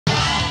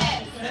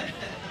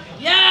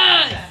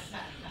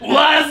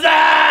What's up?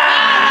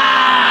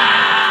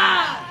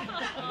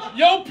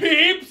 Yo,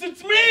 peeps,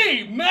 it's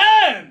me,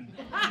 man.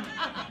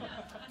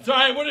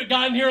 Sorry, I would have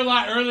gotten here a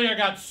lot earlier. I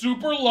got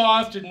super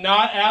lost, did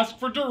not ask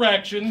for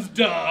directions,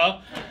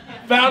 duh.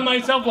 Found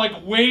myself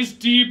like waist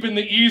deep in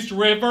the East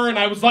River, and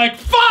I was like,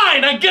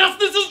 fine, I guess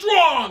this is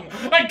wrong.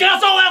 I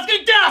guess I'll ask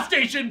a gas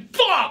station.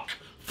 Fuck,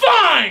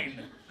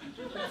 fine.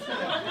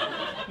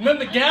 And then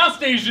the gas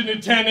station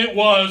attendant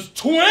was,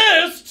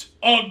 twist,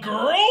 a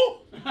girl?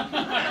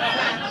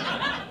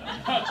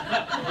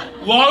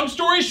 Long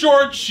story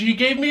short, she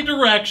gave me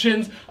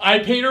directions. I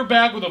paid her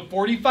back with a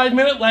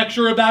 45-minute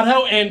lecture about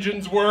how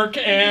engines work,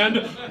 and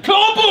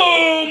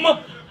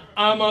kaboom!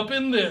 I'm up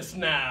in this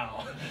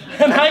now.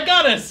 And I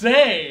gotta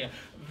say,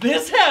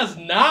 this has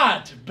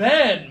not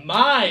been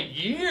my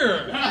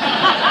year.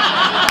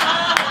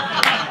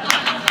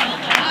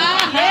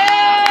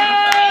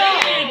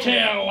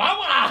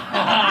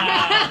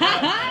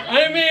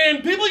 I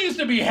mean, people used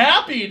to be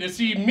happy to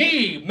see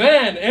me,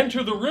 men,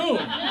 enter the room.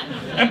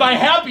 And by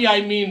happy,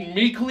 I mean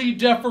meekly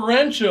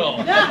deferential.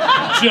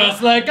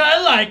 Just like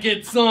I like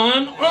it,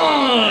 son.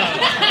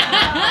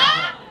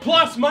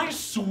 Plus, my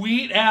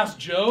sweet-ass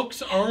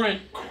jokes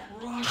aren't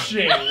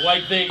crushing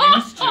like they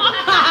used to.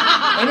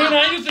 I mean,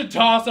 I used to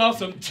toss out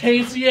some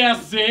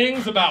tasty-ass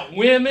zings about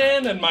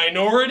women and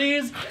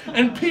minorities,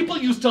 and people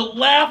used to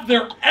laugh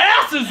their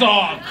asses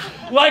off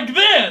like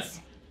this.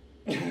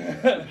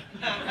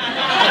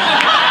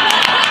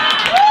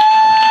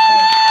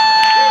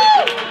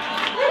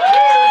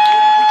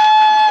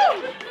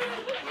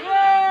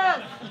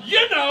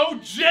 You know,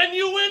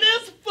 genuine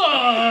as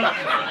fuck.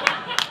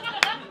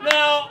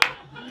 Now,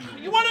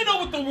 you want to know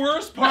what the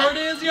worst part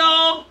is,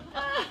 y'all?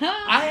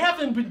 I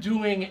haven't been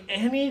doing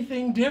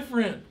anything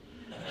different.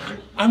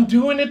 I'm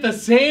doing it the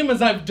same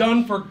as I've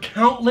done for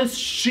countless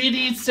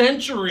shitty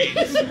centuries.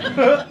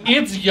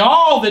 It's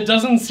y'all that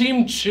doesn't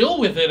seem chill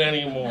with it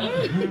anymore.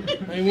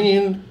 I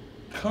mean,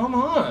 come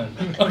on.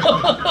 God,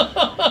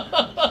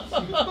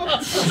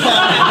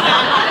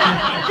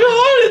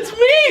 it's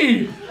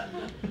me!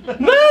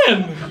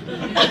 Man!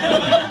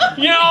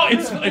 You know,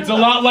 it's a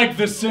lot like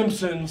The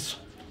Simpsons.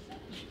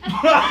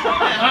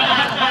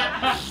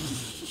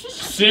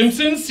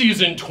 Simpsons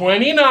season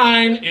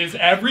 29 is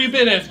every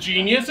bit as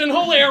genius and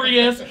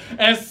hilarious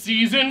as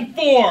season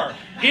 4.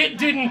 It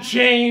didn't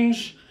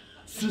change,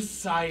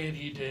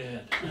 society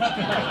did.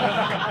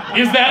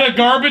 Is that a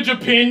garbage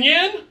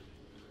opinion?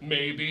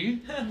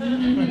 Maybe.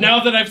 Now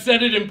that I've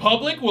said it in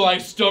public, will I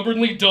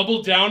stubbornly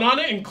double down on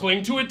it and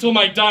cling to it till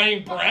my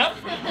dying breath?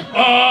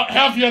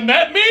 Have you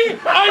met me?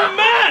 I'm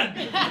men!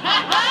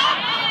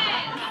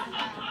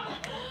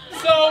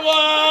 So,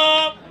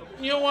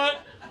 you know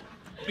what?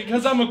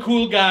 Because I'm a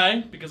cool guy,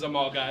 because I'm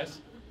all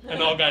guys,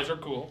 and all guys are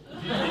cool,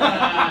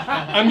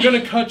 I'm gonna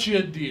cut you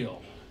a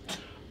deal.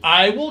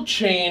 I will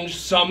change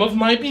some of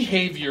my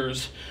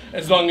behaviors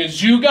as long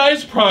as you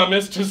guys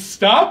promise to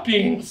stop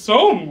being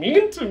so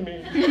mean to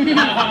me.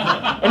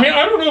 I mean,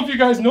 I don't know if you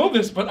guys know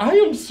this, but I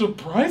am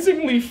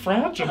surprisingly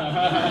fragile.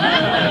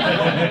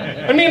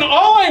 I mean,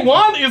 all I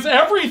want is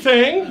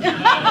everything.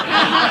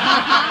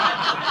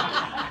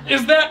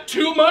 Is that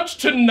too much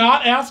to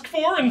not ask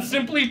for and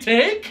simply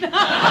take? All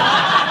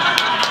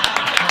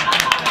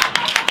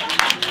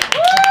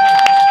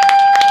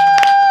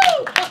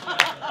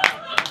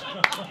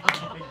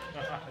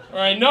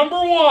right, number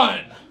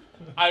 1,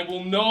 I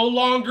will no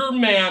longer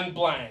man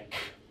blank.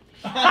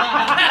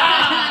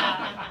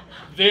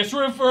 This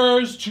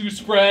refers to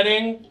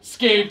spreading,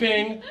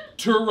 scaping,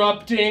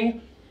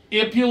 interrupting,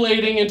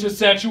 ipulating into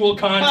sexual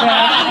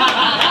contact.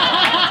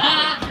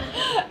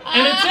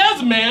 And it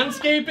says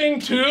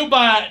manscaping too,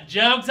 but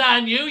joke's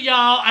on you,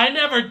 y'all. I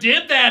never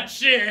did that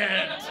shit.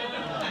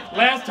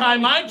 Last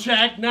time I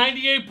checked,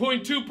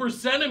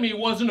 98.2% of me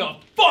wasn't a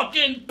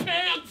fucking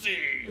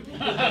pansy.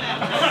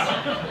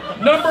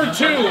 Number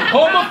 2,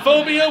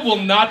 homophobia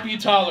will not be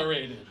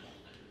tolerated.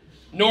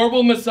 Nor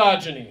will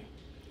misogyny.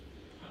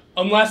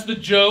 Unless the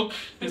joke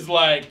is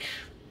like...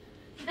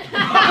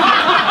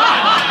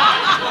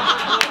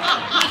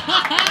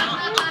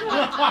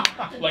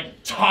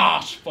 like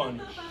Tosh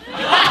funny. You're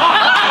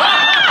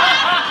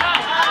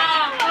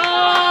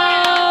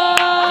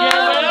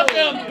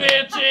welcome,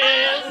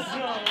 bitches.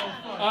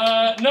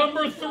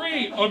 Number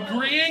 3,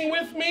 agreeing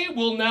with me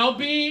will now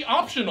be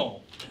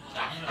optional.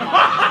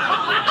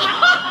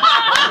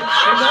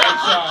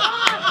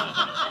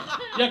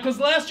 Yeah, because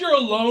last year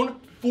alone,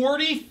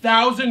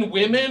 40,000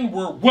 women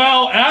were,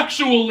 well,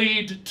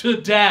 actually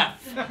to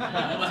death.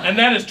 And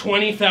that is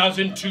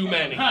 20,000 too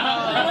many.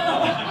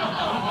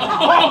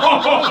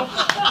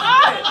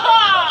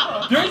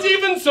 There's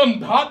even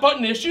some hot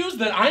button issues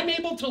that I'm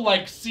able to,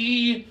 like,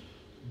 see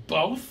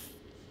both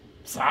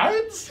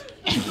sides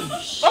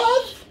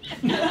of.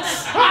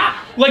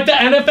 Like the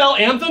NFL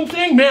anthem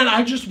thing, man,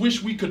 I just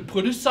wish we could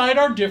put aside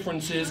our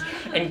differences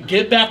and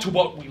get back to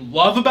what we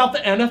love about the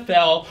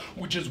NFL,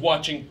 which is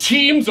watching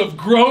teams of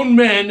grown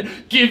men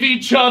give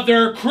each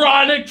other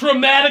chronic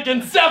traumatic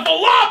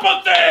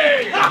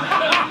encephalopathy! Did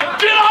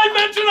I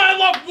mention I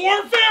love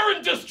warfare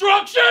and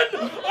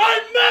destruction?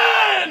 I'm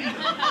man!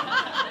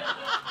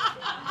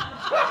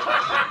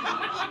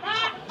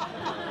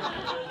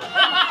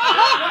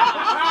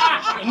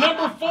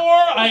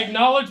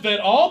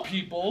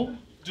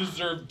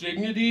 deserve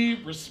dignity,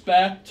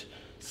 respect,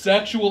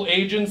 sexual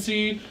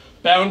agency,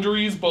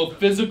 boundaries, both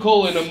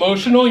physical and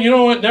emotional. You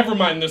know what? Never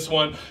mind this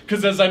one,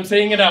 because as I'm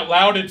saying it out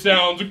loud, it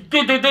sounds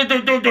gay.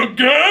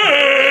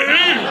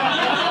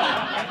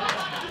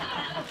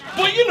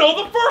 But you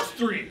know, the first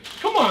three.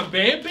 Come on,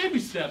 babe. Baby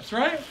steps,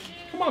 right?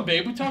 Come on,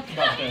 babe. We talked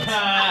about this.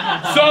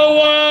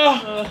 So,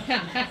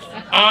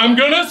 I'm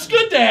gonna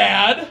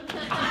skadad.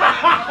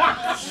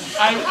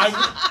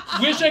 I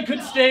wish I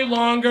could stay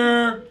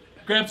longer,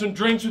 grab some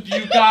drinks with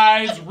you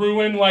guys,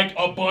 ruin like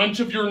a bunch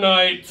of your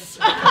nights.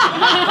 But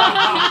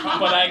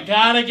I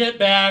gotta get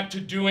back to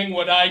doing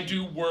what I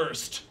do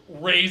worst,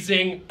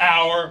 raising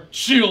our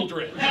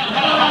children. Peace!